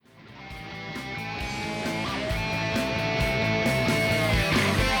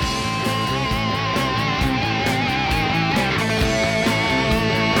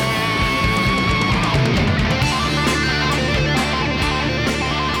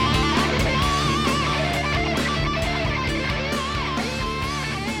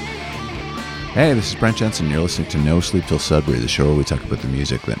Hey, this is Brent Jensen. You're listening to No Sleep Till Sudbury, the show where we talk about the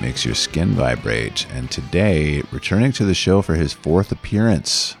music that makes your skin vibrate. And today, returning to the show for his fourth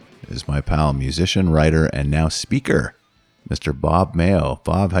appearance is my pal, musician, writer, and now speaker, Mr. Bob Mayo.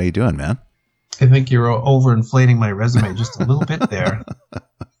 Bob, how you doing, man? I think you're overinflating my resume just a little bit there.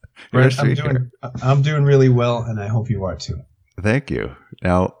 Brent, I'm doing really well, and I hope you are too. Thank you.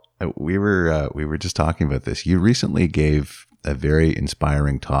 Now, we were just talking about this. You recently gave a very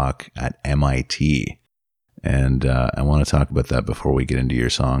inspiring talk at MIT, and I want to talk about that before we get into your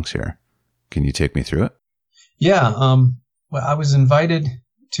songs here. Can you take me through it? Yeah. Well, I was invited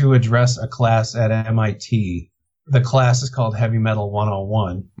to address a class at MIT. The class is called Heavy Metal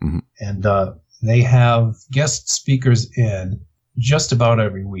 101, and they have guest speakers in just about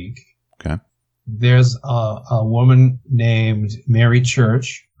every week. Okay. There's a woman named Mary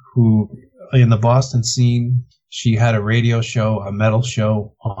Church who, in the Boston scene, she had a radio show, a metal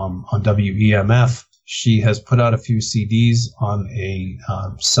show on WEMF. She has put out a few CDs on a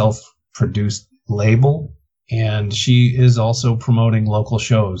self-produced label, and she is also promoting local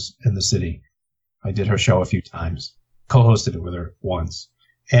shows in the city. I did her show a few times, co-hosted it with her once.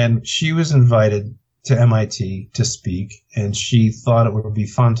 And she was invited to MIT to speak, and she thought it would be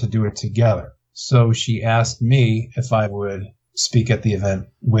fun to do it together. So she asked me if I would speak at the event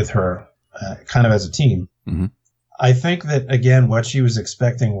with her, kind of as a team. Mm-hmm. I think that, again, what she was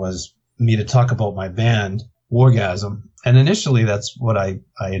expecting was me to talk about my band, Wargasm. And initially, that's what I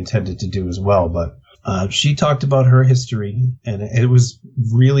intended to do as well. But she talked about her history, and it was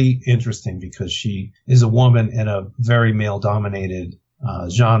really interesting because she is a woman in a very male-dominated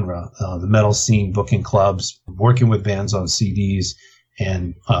genre, the metal scene, booking clubs, working with bands on CDs,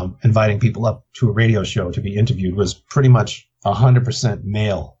 and inviting people up to a radio show to be interviewed was pretty much 100%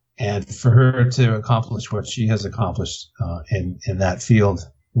 male. And for her to accomplish what she has accomplished in that field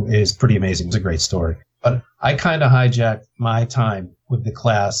is pretty amazing. It's a great story. But I kind of hijacked my time with the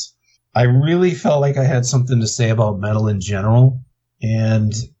class. I really felt like I had something to say about metal in general.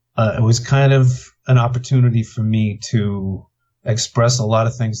 And it was kind of an opportunity for me to express a lot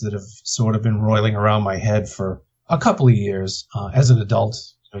of things that have sort of been roiling around my head for a couple of years. As an adult,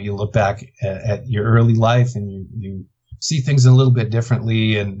 you look back at your early life and you see things a little bit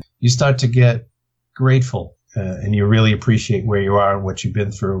differently, and you start to get grateful, and you really appreciate where you are and what you've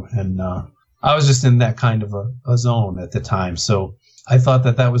been through. And I was just in that kind of a zone at the time. So I thought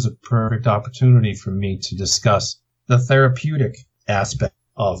that was a perfect opportunity for me to discuss the therapeutic aspect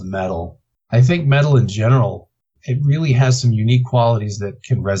of metal. I think metal in general, it really has some unique qualities that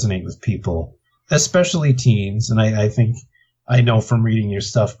can resonate with people, especially teens. And I know from reading your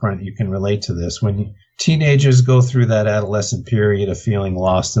stuff, Brent, you can relate to this. When teenagers go through that adolescent period of feeling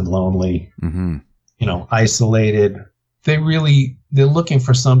lost and lonely, isolated, they're looking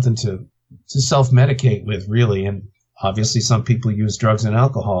for something to self-medicate with, really. And obviously some people use drugs and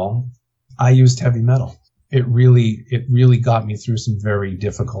alcohol. I used heavy metal. It really got me through some very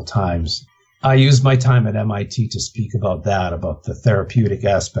difficult times. I used my time at MIT to speak about that, about the therapeutic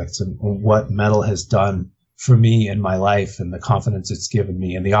aspects and what metal has done for me in my life, and the confidence it's given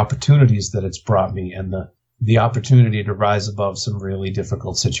me, and the opportunities that it's brought me, and the opportunity to rise above some really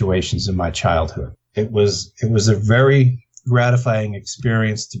difficult situations in my childhood. It was a very gratifying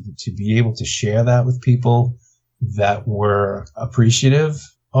experience to be able to share that with people that were appreciative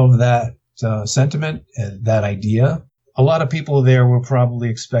of that sentiment and that idea. A lot of people there were probably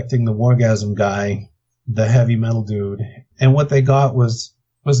expecting the Wargasm guy, the heavy metal dude, and what they got was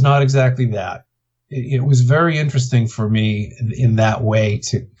not exactly that. It was very interesting for me in that way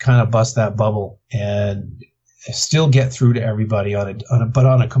to kind of bust that bubble and still get through to everybody but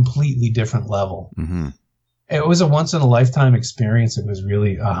on a completely different level. Mm-hmm. It was a once in a lifetime experience. It was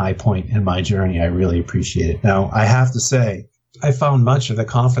really a high point in my journey. I really appreciate it. Now, I have to say, I found much of the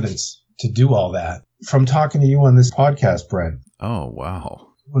confidence to do all that from talking to you on this podcast, Brent. Oh, wow.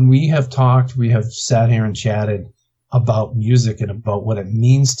 When we have talked, we have sat here and chatted about music and about what it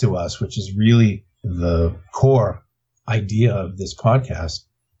means to us, which is really the core idea of this podcast,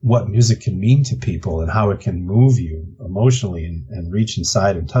 what music can mean to people and how it can move you emotionally and reach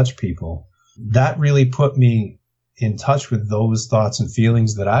inside and touch people. That really put me in touch with those thoughts and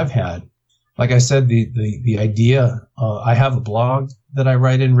feelings that I've had. Like I said, the idea, I have a blog that I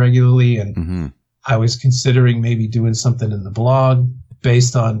write in regularly, and I was considering maybe doing something in the blog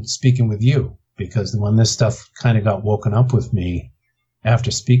based on speaking with you, because when this stuff kind of got woken up with me,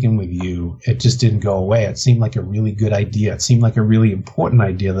 after speaking with you, it just didn't go away. It seemed like a really good idea. It seemed like a really important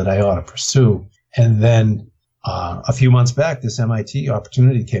idea that I ought to pursue. And then a few months back, this MIT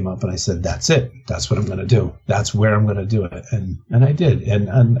opportunity came up, and I said, that's it. That's what I'm going to do. That's where I'm going to do it. And I did.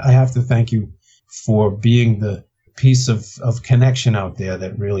 And I have to thank you for being the piece of connection out there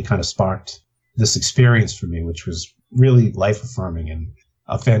that really kind of sparked this experience for me, which was really life affirming and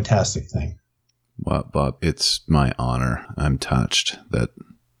a fantastic thing. Well, Bob, it's my honor. I'm touched that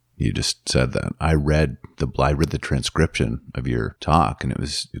you just said that. I read the transcription of your talk, and it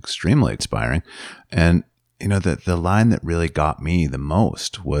was extremely inspiring. And you know, the line that really got me the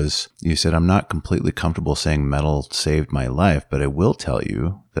most was you said, "I'm not completely comfortable saying metal saved my life, but I will tell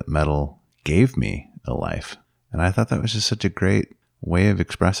you that metal gave me a life." And I thought that was just such a great way of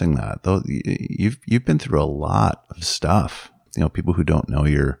expressing that. Though you've been through a lot of stuff. You know, people who don't know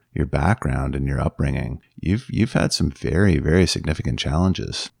your background and your upbringing, you've had some very, very significant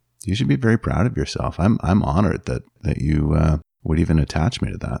challenges. You should be very proud of yourself. I'm honored that you would even attach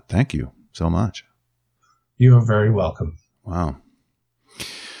me to that. Thank you so much. You are very welcome. Wow.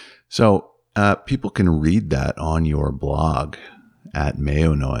 So people can read that on your blog at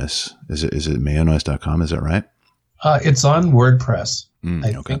Mayo Noise. Is it mayonoise.com? Is that right? It's on WordPress.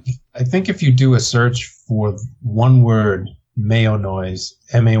 Okay. I think if you do a search for one word, Mayo Noise,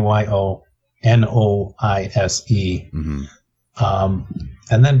 MAYONOISE,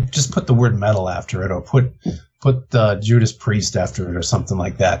 and then just put the word metal after it, or put Judas Priest after it, or something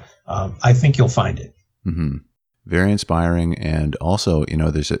like that. I think you'll find it. Mm-hmm. Very inspiring. And also, you know,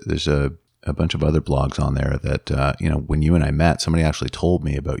 there's a bunch of other blogs on there that, you know, when you and I met, somebody actually told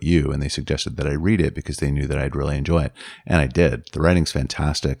me about you, and they suggested that I read it because they knew that I'd really enjoy it. And I did. The writing's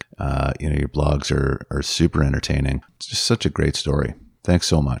fantastic. You know, your blogs are super entertaining. It's just such a great story. Thanks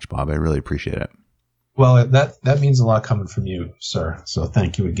so much, Bob. I really appreciate it. Well, that means a lot coming from you, sir. So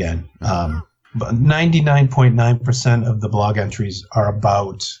thank you again. But 99.9% of the blog entries are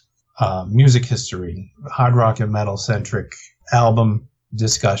about music history, hard rock and metal centric album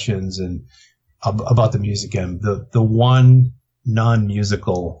discussions, and about the music. And the one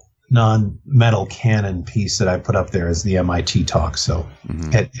non-musical, non-metal canon piece that I put up there is the MIT talk. So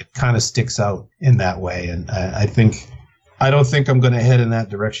it kind of sticks out in that way. And I don't think I'm going to head in that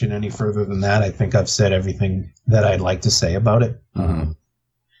direction any further than that. I think I've said everything that I'd like to say about it.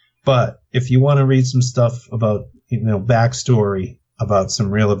 But if you want to read some stuff about, you know, backstory about some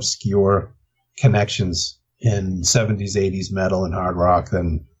real obscure connections in 70s, 80s metal and hard rock,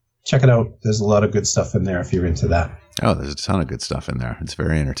 then check it out. There's a lot of good stuff in there if you're into that. Oh, there's a ton of good stuff in there. It's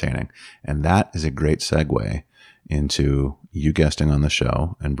very entertaining. And that is a great segue into you guesting on the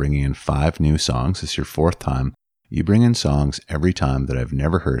show and bringing in 5 new songs. This is your 4th time. You bring in songs every time that I've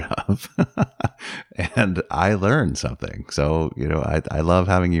never heard of, and I learn something. So, you know, I love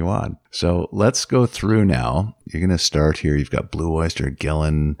having you on. So let's go through now. You're going to start here. You've got Blue Oyster,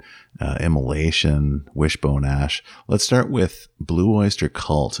 Gillan, Immolation, Wishbone Ash. Let's start with Blue Oyster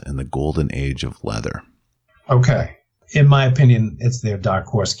Cult and the Golden Age of Leather. Okay. In my opinion, it's their dark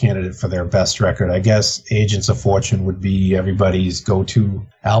horse candidate for their best record. I guess Agents of Fortune would be everybody's go-to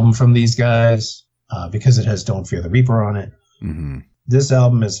album from these guys. Because it has Don't Fear the Reaper on it. This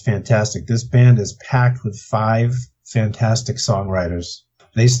album is fantastic. This band is packed with 5 fantastic songwriters.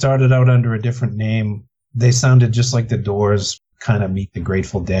 They started out under a different name. They sounded just like the Doors, kind of meet the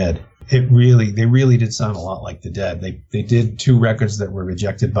Grateful Dead. They really did sound a lot like the Dead. They did 2 records that were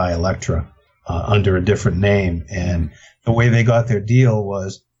rejected by Elektra under a different name. And the way they got their deal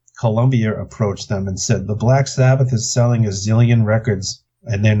was Columbia approached them and said, the Black Sabbath is selling a zillion records,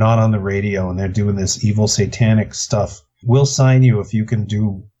 and they're not on the radio, and they're doing this evil satanic stuff. We'll sign you if you can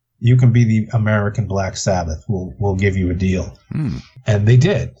be the American Black Sabbath. We'll give you a deal. And they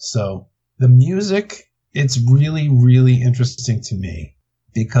did. So the music, it's really, really interesting to me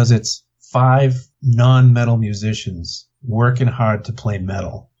because it's 5 non-metal musicians working hard to play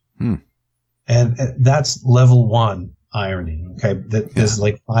metal. And that's level 1 irony. Okay. There's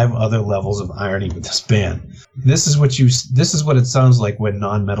like 5 other levels of irony with this band. This is what it sounds like when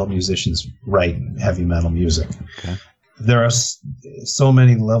non-metal musicians write heavy metal music. Okay. There are so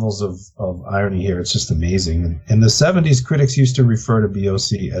many levels of irony here. It's just amazing. In the 70s, critics used to refer to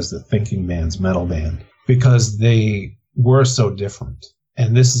BOC as the thinking man's metal band because they were so different.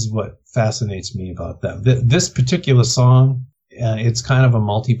 And this is what fascinates me about them. This particular song, it's kind of a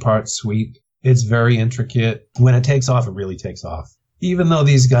multi-part suite. It's very intricate. When it takes off, it really takes off. Even though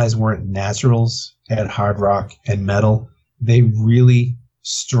these guys weren't naturals at hard rock and metal, they really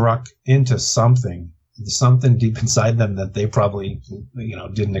struck into something deep inside them that they probably, you know,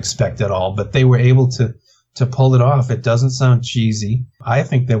 didn't expect at all. But they were able to pull it off. It doesn't sound cheesy. I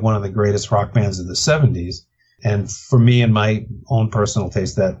think they're one of the greatest rock bands of the 70s. And for me, in my own personal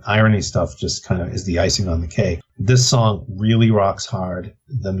taste, that irony stuff just kind of is the icing on the cake. This song really rocks hard.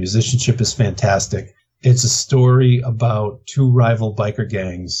 The musicianship is fantastic. It's a story about 2 rival biker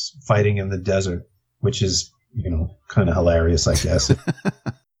gangs fighting in the desert. which is, kind of hilarious, I guess,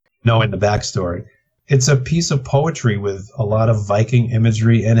 knowing the backstory. It's a piece of poetry with a lot of Viking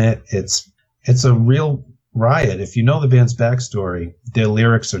imagery in it. It's a real riot. If you know the band's backstory, their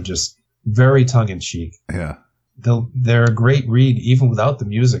lyrics are just very tongue-in-cheek. Yeah. They're a great read even without the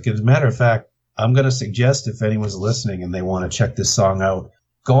music. As a matter of fact, I'm going to suggest if anyone's listening and they want to check this song out,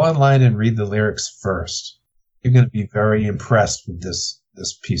 go online and read the lyrics first. You're going to be very impressed with this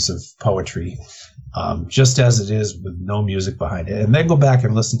piece of poetry, just as it is with no music behind it. And then go back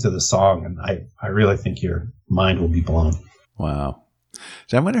and listen to the song, and I really think your mind will be blown. Wow.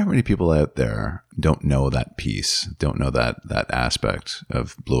 So I wonder how many people out there don't know that piece, don't know that aspect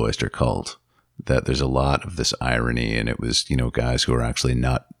of Blue Oyster Cult, that there's a lot of this irony, and it was, guys who are actually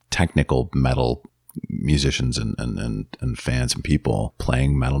not technical metal musicians and fans and people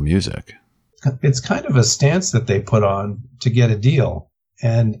playing metal music. It's kind of a stance that they put on to get a deal.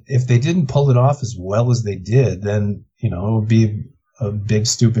 And if they didn't pull it off as well as they did, then, it would be a big,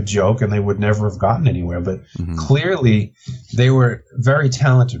 stupid joke and they would never have gotten anywhere. But clearly they were very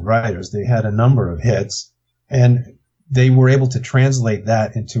talented writers. They had a number of hits, and they were able to translate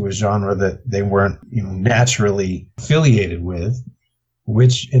that into a genre that they weren't, naturally affiliated with,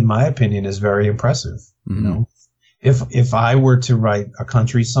 which in my opinion is very impressive. If I were to write a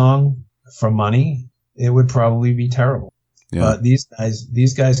country song for money, it would probably be terrible. Yeah. But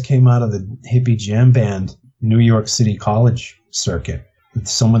these guys came out of the hippie jam band New York City college circuit.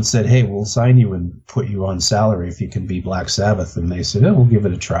 Someone said, "Hey, we'll sign you and put you on salary if you can be Black Sabbath." And they said, "Oh, we'll give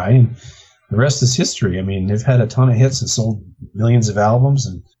it a try." And the rest is history. I mean, they've had a ton of hits and sold millions of albums.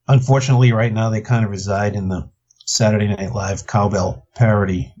 And unfortunately, right now, they kind of reside in the Saturday Night Live cowbell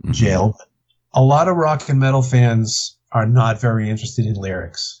parody jail. A lot of rock and metal fans are not very interested in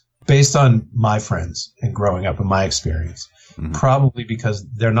lyrics, based on my friends and growing up in my experience. Probably because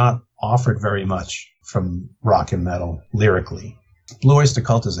they're not offered very much from rock and metal lyrically. Blue Oyster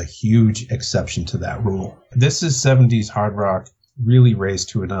Cult is a huge exception to that rule. This is 70s hard rock really raised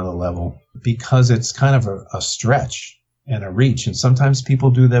to another level because it's kind of a stretch and a reach. And sometimes people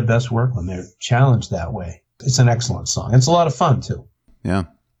do their best work when they're challenged that way. It's an excellent song. It's a lot of fun, too. Yeah.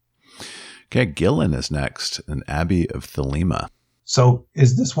 Okay, Gillan is next, an Abbey of Thelema. So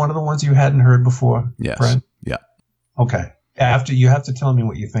is this one of the ones you hadn't heard before? Yes. Fred? Yeah. Okay. After you have to tell me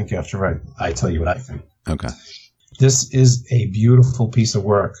what you think after I tell you what I think. Okay. This is a beautiful piece of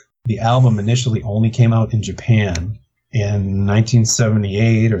work. The album initially only came out in Japan in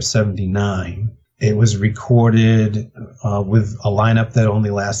 1978 or 79. It was recorded with a lineup that only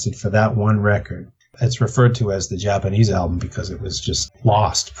lasted for that one record. It's referred to as the Japanese album because it was just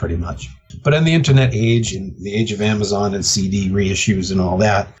lost pretty much. But in the internet age and the age of Amazon and CD reissues and all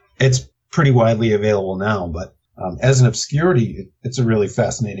that, it's pretty widely available now. But as an obscurity, it's a really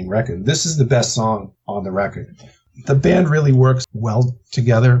fascinating record. This is the best song on the record. The band really works well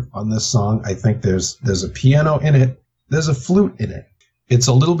together on this song. I think there's a piano in it. There's a flute in it. It's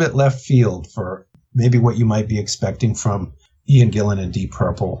a little bit left field for maybe what you might be expecting from Ian Gillan and Deep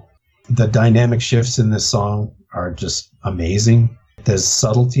Purple. The dynamic shifts in this song are just amazing. There's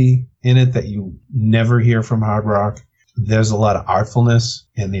subtlety in it that you never hear from hard rock. There's a lot of artfulness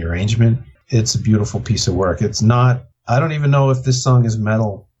in the arrangement. It's a beautiful piece of work. It's not, I don't even know if this song is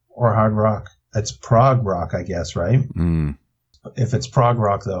metal or hard rock. It's prog rock, I guess, right? If it's prog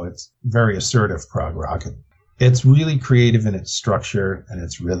rock, though, it's very assertive prog rock. It's really creative in its structure and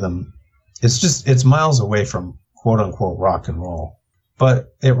its rhythm. It's miles away from quote unquote rock and roll,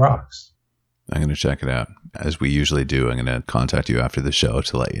 but it rocks. I'm going to check it out. As we usually do, I'm going to contact you after the show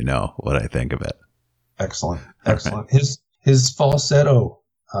to let you know what I think of it. Excellent. Excellent. Right. His falsetto,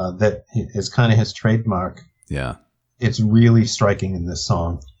 that is kind of his trademark. Yeah. It's really striking in this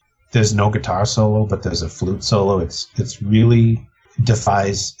song. There's no guitar solo, but there's a flute solo. It's really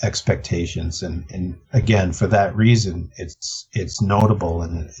defies expectations. And again, for that reason, it's notable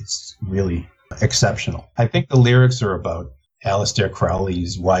and it's really exceptional. I think the lyrics are about Aleister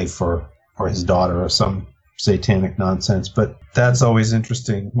Crowley's wife or his daughter or some satanic nonsense. But that's always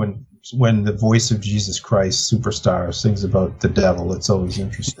interesting when the voice of Jesus Christ, superstar, sings about the devil. It's always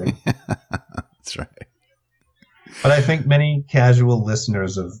interesting. That's right. But I think many casual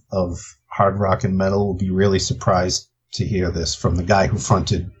listeners of hard rock and metal will be really surprised to hear this from the guy who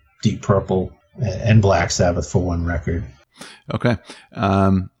fronted Deep Purple and Black Sabbath for one record. Okay.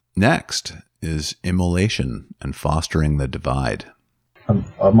 Next is Immolation and Fostering the Divide.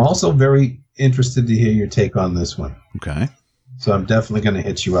 I'm also very interested to hear your take on this one. Okay. So I'm definitely going to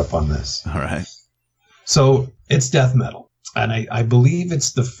hit you up on this. All right. So it's death metal. And I believe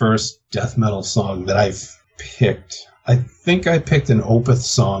it's the first death metal song that I've picked I think I picked an Opeth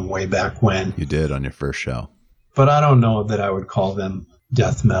song way back when. You did on your first show. But I don't know that I would call them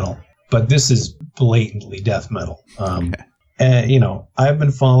death metal. But this is blatantly death metal. Okay. And, you know, I've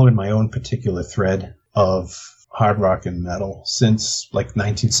been following my own particular thread of hard rock and metal since like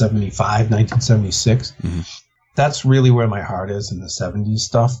 1975, 1976. Mm-hmm. That's really where my heart is, in the 70s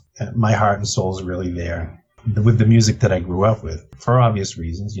stuff. My heart and soul is really there with the music that I grew up with, for obvious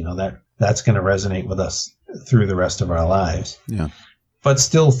reasons. You know, that's going to resonate with us through the rest of our lives. Yeah. But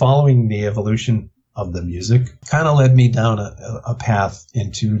still, following the evolution of the music kind of led me down a path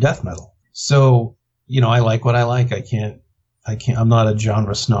into death metal. So, you know, I like what I like. I'm not a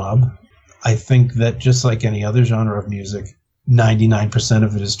genre snob. I think that just like any other genre of music, 99%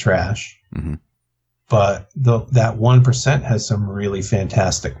 of it is trash. Mm-hmm. But that 1% has some really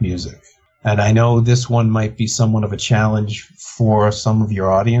fantastic music. And I know this one might be somewhat of a challenge for some of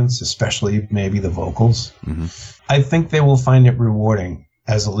your audience, especially maybe the vocals. Mm-hmm. I think they will find it rewarding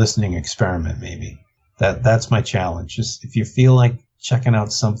as a listening experiment, maybe. That's my challenge. Just if you feel like checking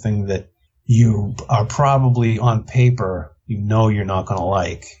out something that you are probably on paper, you know you're not going to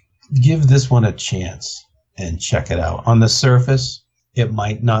like, give this one a chance and check it out. On the surface, it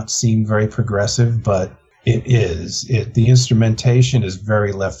might not seem very progressive, but it is. The instrumentation is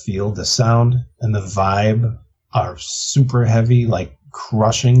very left field. The sound and the vibe are super heavy, like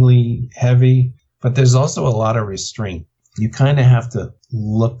crushingly heavy, but there's also a lot of restraint. You kind of have to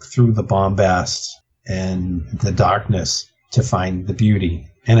look through the bombast and the darkness to find the beauty,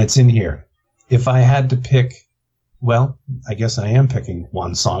 and it's in here. If I had to pick, well, I guess I am picking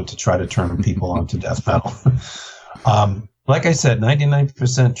one song to try to turn people onto death metal. Like I said,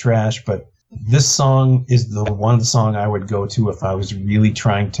 99% trash, but this song is the one song I would go to if I was really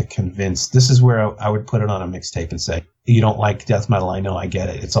trying to convince. This is where I would put it on a mixtape and say, you don't like death metal, I know, I get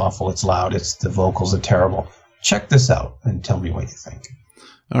it. It's awful, it's loud, the vocals are terrible. Check this out and tell me what you think.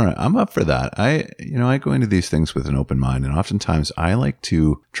 All right, I'm up for that. I go into these things with an open mind, and oftentimes I like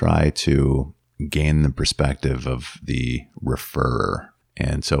to try to gain the perspective of the referrer.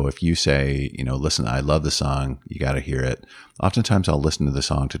 And so if you say, you know, listen, I love the song, you got to hear it. Oftentimes I'll listen to the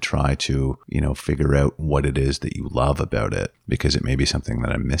song to try to, you know, figure out what it is that you love about it, because it may be something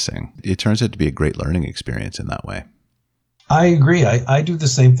that I'm missing. It turns out to be a great learning experience in that way. I agree. I do the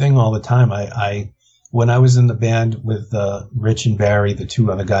same thing all the time. When I was in the band with Rich and Barry, the two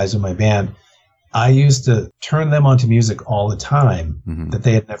other guys in my band, I used to turn them onto music all the time that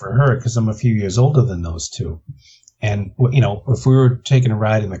they had never heard, because I'm a few years older than those two. And, you know, if we were taking a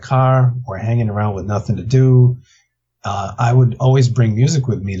ride in the car or hanging around with nothing to do, I would always bring music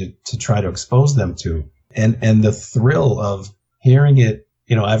with me to try to expose them to. And the thrill of hearing it,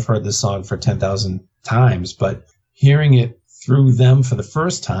 you know, I've heard this song for 10,000 times, but hearing it through them for the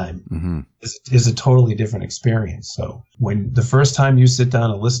first time is a totally different experience. So when the first time you sit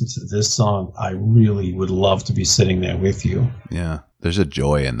down and listen to this song, I really would love to be sitting there with you. Yeah, there's a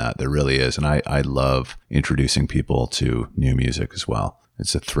joy in that. There really is. And I love introducing people to new music as well.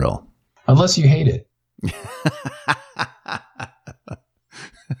 It's a thrill. Unless you hate it.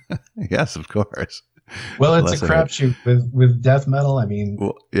 Yes, of course. Well, it's a crapshoot with death metal. I mean,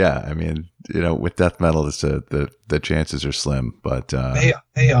 well, yeah. I mean, you know, with death metal, the chances are slim, but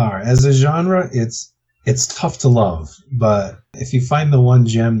they are. As a genre, it's tough to love. But if you find the one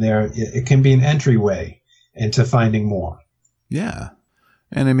gem there, it can be an entryway into finding more. Yeah,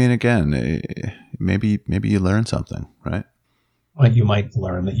 and I mean, again, maybe you learn something, right? Well, you might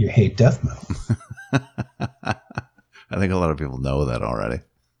learn that you hate death metal. I think a lot of people know that already.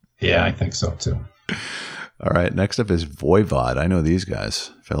 Yeah, I think so too. All right, next up is Voivod. I know these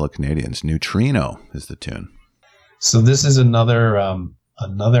guys, fellow Canadians. Neutrino is the tune. So this is another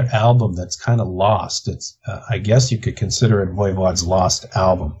album that's kind of lost. It's I guess you could consider it Voivod's lost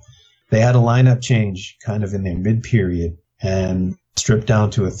album. They had a lineup change kind of in their mid-period and stripped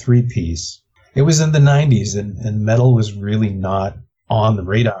down to a 3-piece. It was in the 90s, and metal was really not on the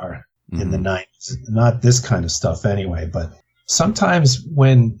radar in the 90s. Not this kind of stuff anyway, but sometimes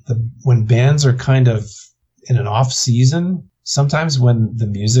when bands are kind of in an off season, sometimes when the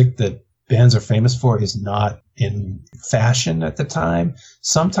music that bands are famous for is not in fashion at the time,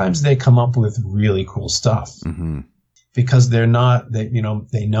 sometimes they come up with really cool stuff because they know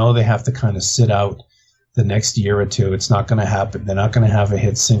they have to kind of sit out the next year or two. It's not going to happen. They're not going to have a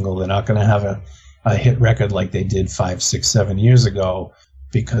hit single. They're not going to have a hit record like they did 5, 6, 7 years ago,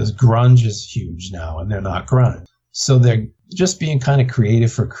 because grunge is huge now and they're not grunge. So they're just being kind of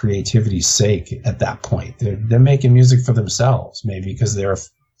creative for creativity's sake at that point. They're making music for themselves, maybe because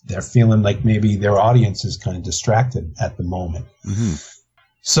they're feeling like maybe their audience is kind of distracted at the moment.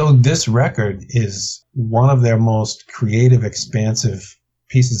 So this record is one of their most creative, expansive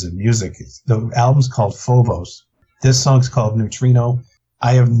pieces of music. The album's called Phobos. This song's called Neutrino.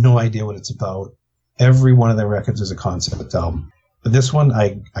 I have no idea what it's about. Every one of their records is a concept album. But this one,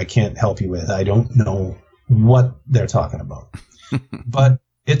 I can't help you with. I don't know what they're talking about. But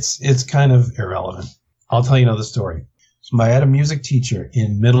it's kind of irrelevant. I'll tell you another story. So I had a music teacher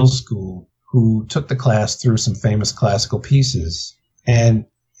in middle school who took the class through some famous classical pieces. And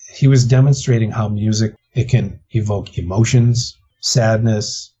he was demonstrating how music, it can evoke emotions,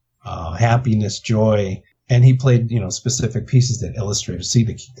 sadness, happiness, joy. And he played, specific pieces that illustrated, see,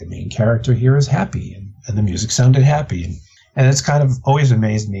 the main character here is happy, and the music sounded happy. And it's kind of always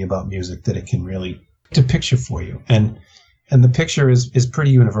amazed me about music that it can really paint a picture for you. And the picture is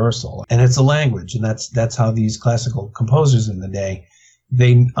pretty universal. And it's a language. And that's how these classical composers in the day,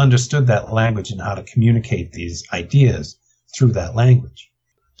 they understood that language and how to communicate these ideas through that language.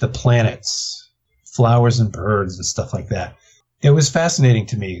 The planets, flowers and birds and stuff like that. It was fascinating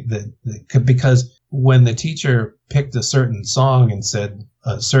to me because when the teacher picked a certain song and said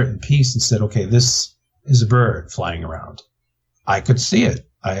a certain piece and said, okay, this is a bird flying around, I could see it.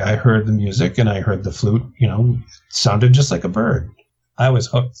 I heard the music and I heard the flute, it sounded just like a bird. I was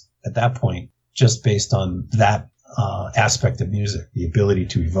hooked at that point just based on that aspect of music, the ability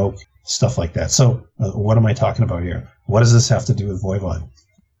to evoke stuff like that. So what am I talking about here? What does this have to do with Voivod?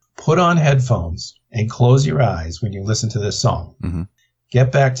 Put on headphones and close your eyes when you listen to this song. Mm-hmm.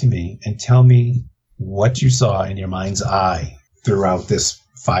 Get back to me and tell me what you saw in your mind's eye throughout this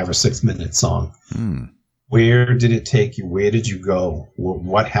 5 or 6 minute song. Where did it take you? Where did you go?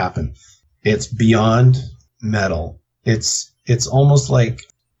 What happened? It's beyond metal. It's almost like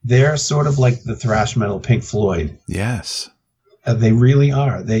they're sort of like the thrash metal Pink Floyd. Yes. They really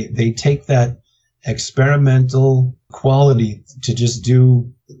are. They take that experimental quality to just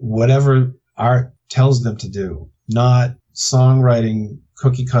do whatever art tells them to do, not songwriting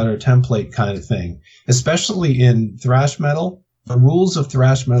cookie cutter template kind of thing. Especially in thrash metal, the rules of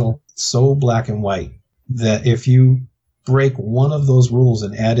thrash metal so black and white that if you break one of those rules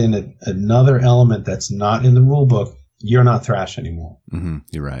and add in another element that's not in the rule book, you're not thrash anymore. Mm-hmm.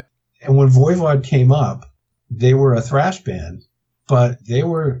 You're right. And when Voivod came up, they were a thrash band, but they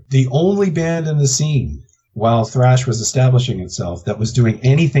were the only band in the scene while thrash was establishing itself that was doing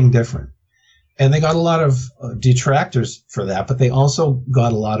anything different. And they got a lot of detractors for that, but they also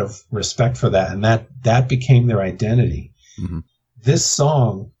got a lot of respect for that, and that became their identity. Mm-hmm. This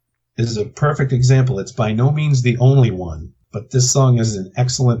song is a perfect example. It's by no means the only one, but this song is an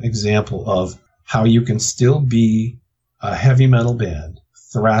excellent example of how you can still be a heavy metal band,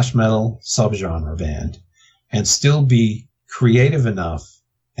 thrash metal subgenre band, and still be creative enough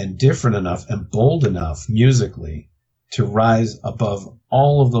and different enough and bold enough musically to rise above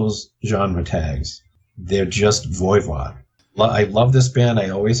all of those genre tags. They're just Voivod. I love this band. I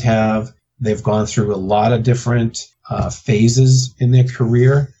always have. They've gone through a lot of different phases in their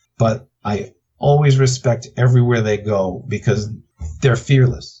career, but I always respect everywhere they go because they're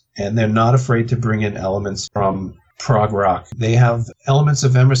fearless and they're not afraid to bring in elements from prog rock. They have elements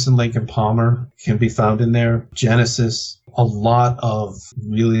of Emerson, Lake and Palmer can be found in there. Genesis, a lot of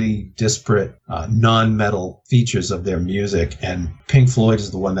really disparate non-metal features of their music. And Pink Floyd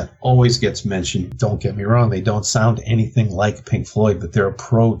is the one that always gets mentioned. Don't get me wrong, they don't sound anything like Pink Floyd, but their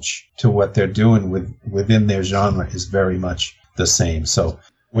approach to what they're doing within their genre is very much the same. So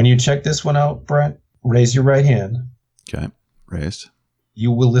when you check this one out, Brent, raise your right hand. Okay, raised.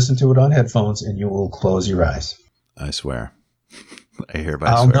 You will listen to it on headphones and you will close your eyes. I swear. I hereby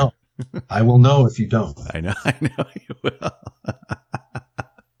I'll swear. know. I will know if you don't. I know you will.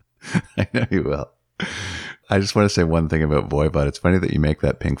 I know you will. I just want to say one thing about Voivod. It's funny that you make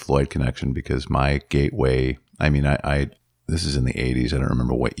that Pink Floyd connection because my gateway, I mean, I this is in the 80s. I don't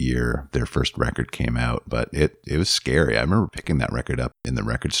remember what year their first record came out, but it was scary. I remember picking that record up in the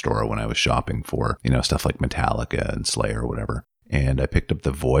record store when I was shopping for, stuff like Metallica and Slayer or whatever. And I picked up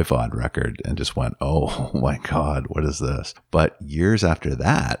the Voivod record and just went, oh my God, what is this? But years after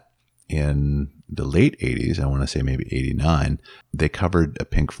that, in the late 80s, I want to say maybe 89, they covered a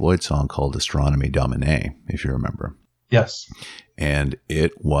Pink Floyd song called Astronomy Domine, if you remember. Yes. And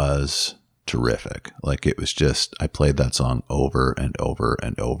it was terrific. Like it was just, I played that song over and over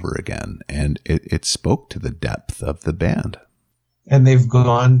and over again. And it spoke to the depth of the band. And they've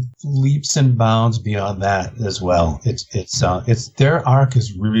gone leaps and bounds beyond that as well. It's their arc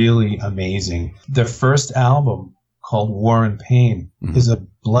is really amazing. Their first album called War and Pain is a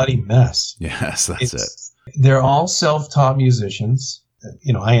bloody mess. Yes, that's it. They're all self-taught musicians.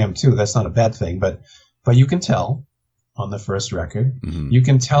 I am too. That's not a bad thing, but you can tell. on the first record. Mm-hmm. You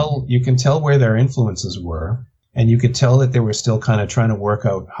can tell where their influences were, and you could tell that they were still kind of trying to work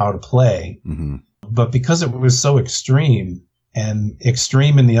out how to play. Mm-hmm. But because it was so extreme, and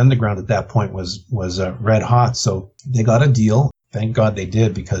extreme in the underground at that point was red hot, so they got a deal. Thank God they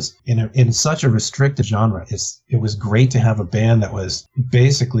did, because in such a restricted genre, it was great to have a band that was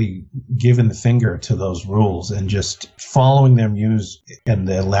basically giving the finger to those rules and just following their muse. And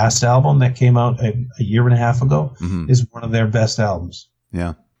their last album that came out a year and a half ago is one of their best albums.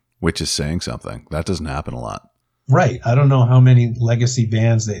 Yeah, which is saying something. That doesn't happen a lot. Right. I don't know how many legacy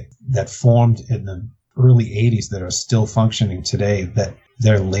bands that formed in the early 80s that are still functioning today, that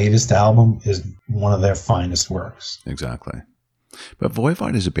their latest album is one of their finest works. Exactly. But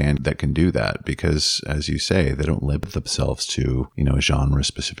Voivod is a band that can do that because, as you say, they don't limit themselves to,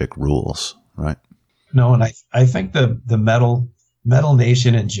 genre-specific rules, right? No, and I think the Metal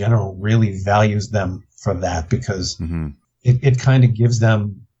Nation in general really values them for that, because it kind of gives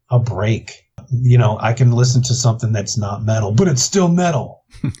them a break. I can listen to something that's not metal, but it's still metal.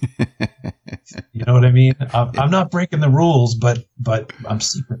 You know what I mean? I'm not breaking the rules, but I'm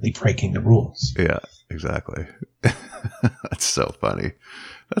secretly breaking the rules. Yeah, exactly. That's so funny.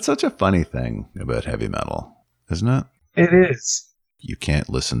 That's such a funny thing about heavy metal, isn't it? It is. You can't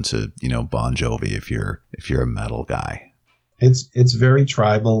listen to, Bon Jovi if you're a metal guy. It's very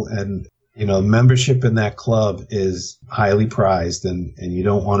tribal, and membership in that club is highly prized, and you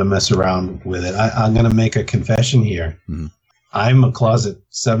don't want to mess around with it. I'm going to make a confession here. Mm-hmm. I'm a closet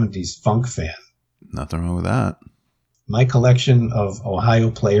 70s funk fan. Nothing wrong with that. My collection of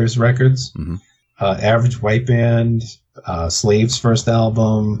Ohio Players records, Average White Band, Slave's first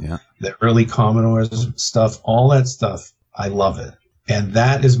album, the early Commodores stuff, all that stuff, I love it. And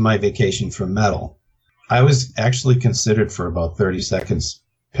that is my vacation from metal. I was actually considered for about 30 seconds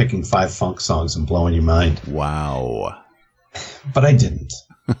picking 5 funk songs and blowing your mind. Wow. But I didn't.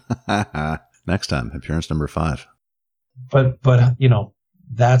 Next time, appearance number 5. But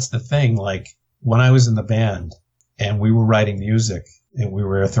that's the thing. Like, when I was in the band and we were writing music and we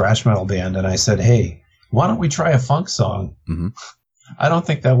were a thrash metal band, and I said, hey, why don't we try a funk song? Mm-hmm. I don't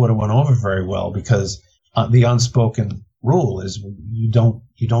think that would have went over very well, because the unspoken rule is you don't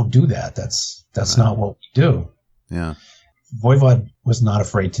do that. That's not what we do. Yeah. Voivod was not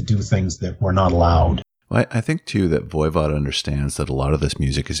afraid to do things that were not allowed. Well, I think, too, that Voivod understands that a lot of this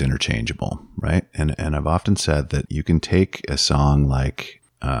music is interchangeable, right? And I've often said that you can take a song like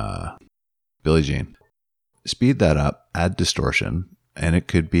Billie Jean, speed that up, add distortion, and it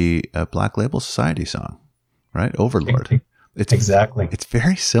could be a Black Label Society song, right? Overlord. Exactly. It's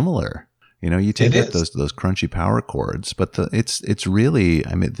very similar. You take those crunchy power chords, but it's really,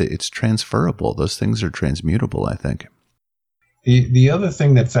 it's transferable. Those things are transmutable, I think. The other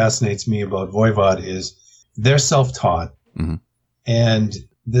thing that fascinates me about Voivod is they're self-taught. Mm-hmm. And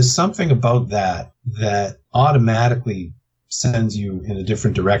there's something about that automatically sends you in a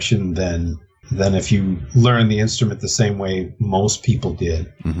different direction than if you learn the instrument the same way most people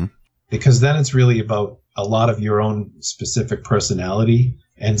did. Mm-hmm. Because then it's really about a lot of your own specific personality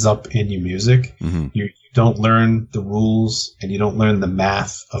ends up in your music. Mm-hmm. You don't learn the rules, and you don't learn the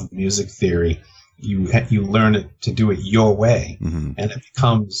math of music theory. You learn it to do it your way, and it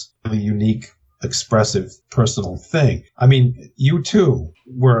becomes a really unique, expressive, personal thing. I mean, U2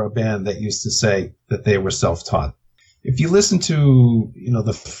 were a band that used to say that they were self-taught. If you listen to,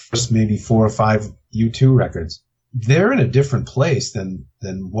 the first maybe 4 or 5 U2 records, they're in a different place than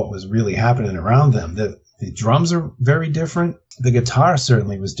what was really happening around them. The drums are very different. The guitar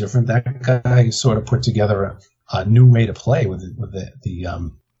certainly was different. That guy sort of put together a new way to play with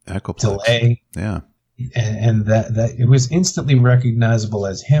the Echoplex delay. Yeah. And that it was instantly recognizable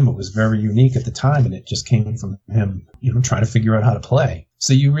as him. It was very unique at the time, and it just came from him, trying to figure out how to play.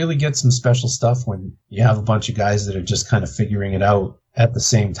 So you really get some special stuff when you have a bunch of guys that are just kind of figuring it out at the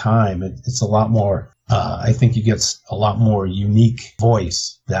same time. It's a lot more, I think you get a lot more unique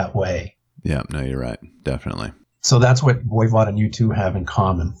voice that way. Yeah, no, you're right. Definitely. So that's what Voivod and U2 have in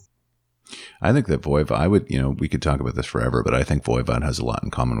common. I think that Voivod, we could talk about this forever, but I think Voivod has a lot in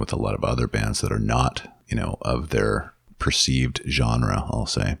common with a lot of other bands that are not, of their perceived genre, I'll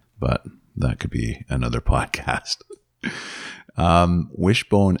say. But that could be another podcast.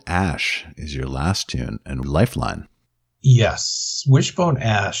 Wishbone Ash is your last tune, and Lifeline. Yes, Wishbone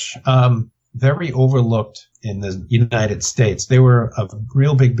Ash. Very overlooked in the United States. They were a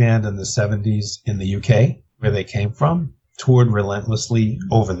real big band in the 70s in the UK, where they came from. Toured relentlessly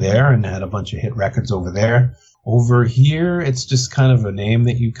over there and had a bunch of hit records over there. Over here, it's just kind of a name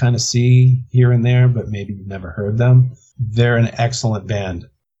that you kind of see here and there, but maybe you've never heard them. They're an excellent band.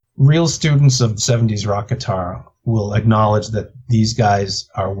 real students of 70s rock guitar will acknowledge that these guys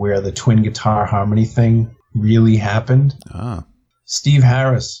are where the twin guitar harmony thing really happened. Steve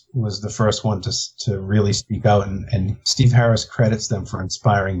Harris was the first one to really speak out, and Steve Harris credits them for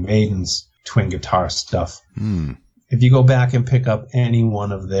inspiring Maiden's twin guitar stuff. If you go back and pick up any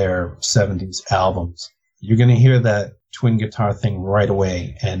one of their 70s albums, you're going to hear that twin guitar thing right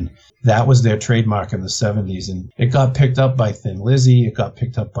away, and that was their trademark in the 70s, and it got picked up by Thin Lizzy, it got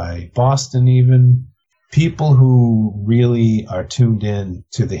picked up by Boston even. People who really are tuned in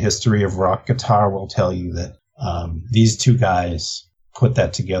to the history of rock guitar will tell you that these two guys put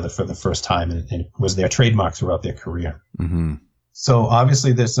that together for the first time, and it was their trademark throughout their career. So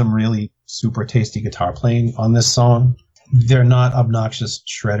obviously there's some really super tasty guitar playing on this song. They're not obnoxious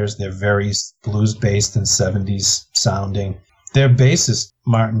shredders. They're very blues-based and 70s sounding. Their bassist,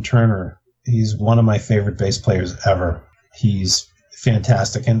 Martin Turner, he's one of my favorite bass players ever. He's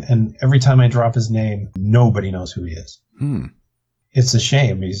fantastic. And every time I drop his name, nobody knows who he is. It's a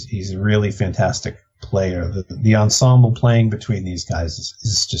shame. He's a really fantastic player. The ensemble playing between these guys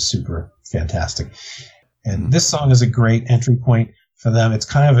is just super fantastic. And this song is a great entry point for them. It's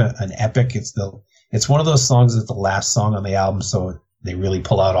kind of an epic. It's one of those songs that's the last song on the album, so they really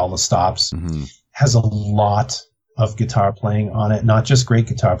pull out all the stops. Has a lot of guitar playing on it, not just great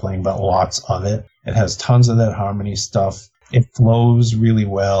guitar playing, but lots of it. It has tons of that harmony stuff. It flows really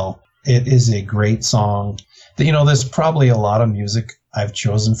well. It is a great song. There's probably a lot of music I've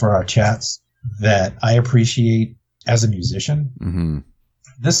chosen for our chats that I appreciate as a musician.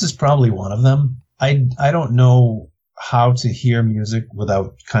 This is probably one of them. I don't know how to hear music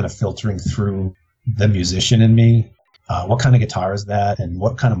without kind of filtering through the musician in me. What kind of guitar is that? And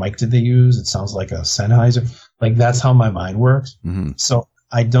what kind of mic did they use? It sounds like a Sennheiser. Like, that's how my mind works. So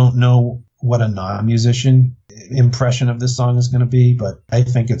I don't know what a non-musician impression of this song is going to be, but I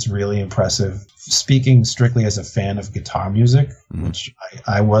think it's really impressive. Speaking strictly as a fan of guitar music, which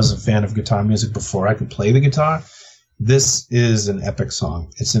I was a fan of guitar music before I could play the guitar, this is an epic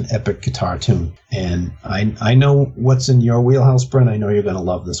song. It's an epic guitar tune. And I know what's in your wheelhouse, Brent. I know you're going to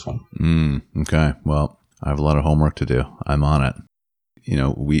love this one. Okay. Well, I have a lot of homework to do. I'm on it.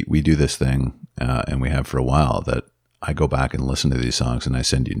 We do this thing, and we have for a while, that I go back and listen to these songs and I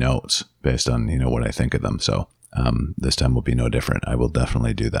send you notes based on, what I think of them. So this time will be no different. I will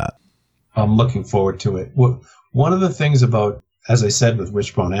definitely do that. I'm looking forward to it. One of the things about, as I said, with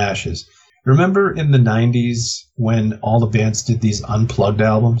Wishbone Ash is, remember in the 90s when all the bands did these unplugged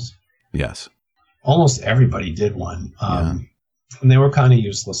albums? Yes. Almost everybody did one. And they were kind of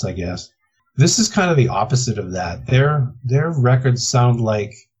useless, I guess. This is kind of the opposite of that. Their records sound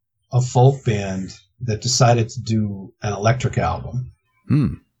like a folk band that decided to do an electric album.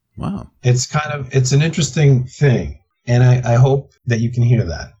 Wow. It's an interesting thing. And I hope that you can hear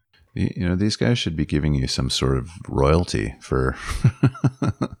that. These guys should be giving you some sort of royalty for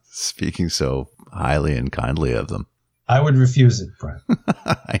speaking so highly and kindly of them. I would refuse it, Brent.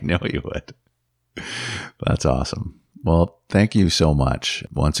 I know you would. That's awesome. Well, thank you so much.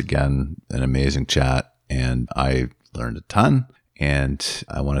 Once again, an amazing chat, and I learned a ton. And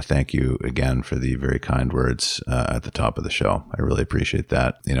I want to thank you again for the very kind words at the top of the show. I really appreciate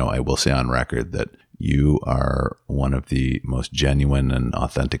that. I will say on record that you are one of the most genuine and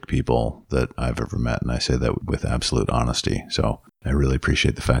authentic people that I've ever met. And I say that with absolute honesty. So I really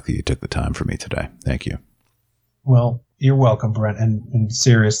appreciate the fact that you took the time for me today. Thank you. Well, you're welcome, Brent. And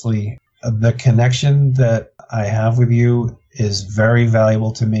seriously, the connection that I have with you is very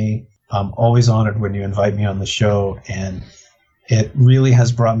valuable to me. I'm always honored when you invite me on the show, and it really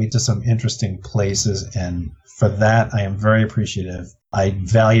has brought me to some interesting places. And for that, I am very appreciative. I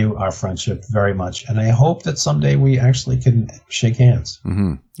value our friendship very much. And I hope that someday we actually can shake hands.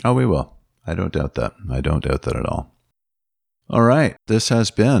 Oh, we will. I don't doubt that. I don't doubt that at all. All right. This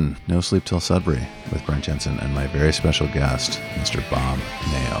has been No Sleep Till Sudbury with Brent Jensen and my very special guest, Mr. Bob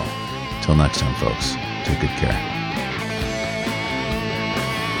Mayo. Till next time, folks, take good care.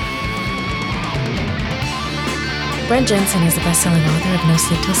 Brent Jensen is the best-selling author of No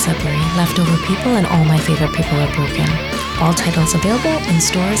Sleep Till Sudbury, Leftover People, and All My Favorite People Are Broken. All titles available in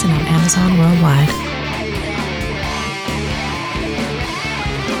stores and on Amazon worldwide.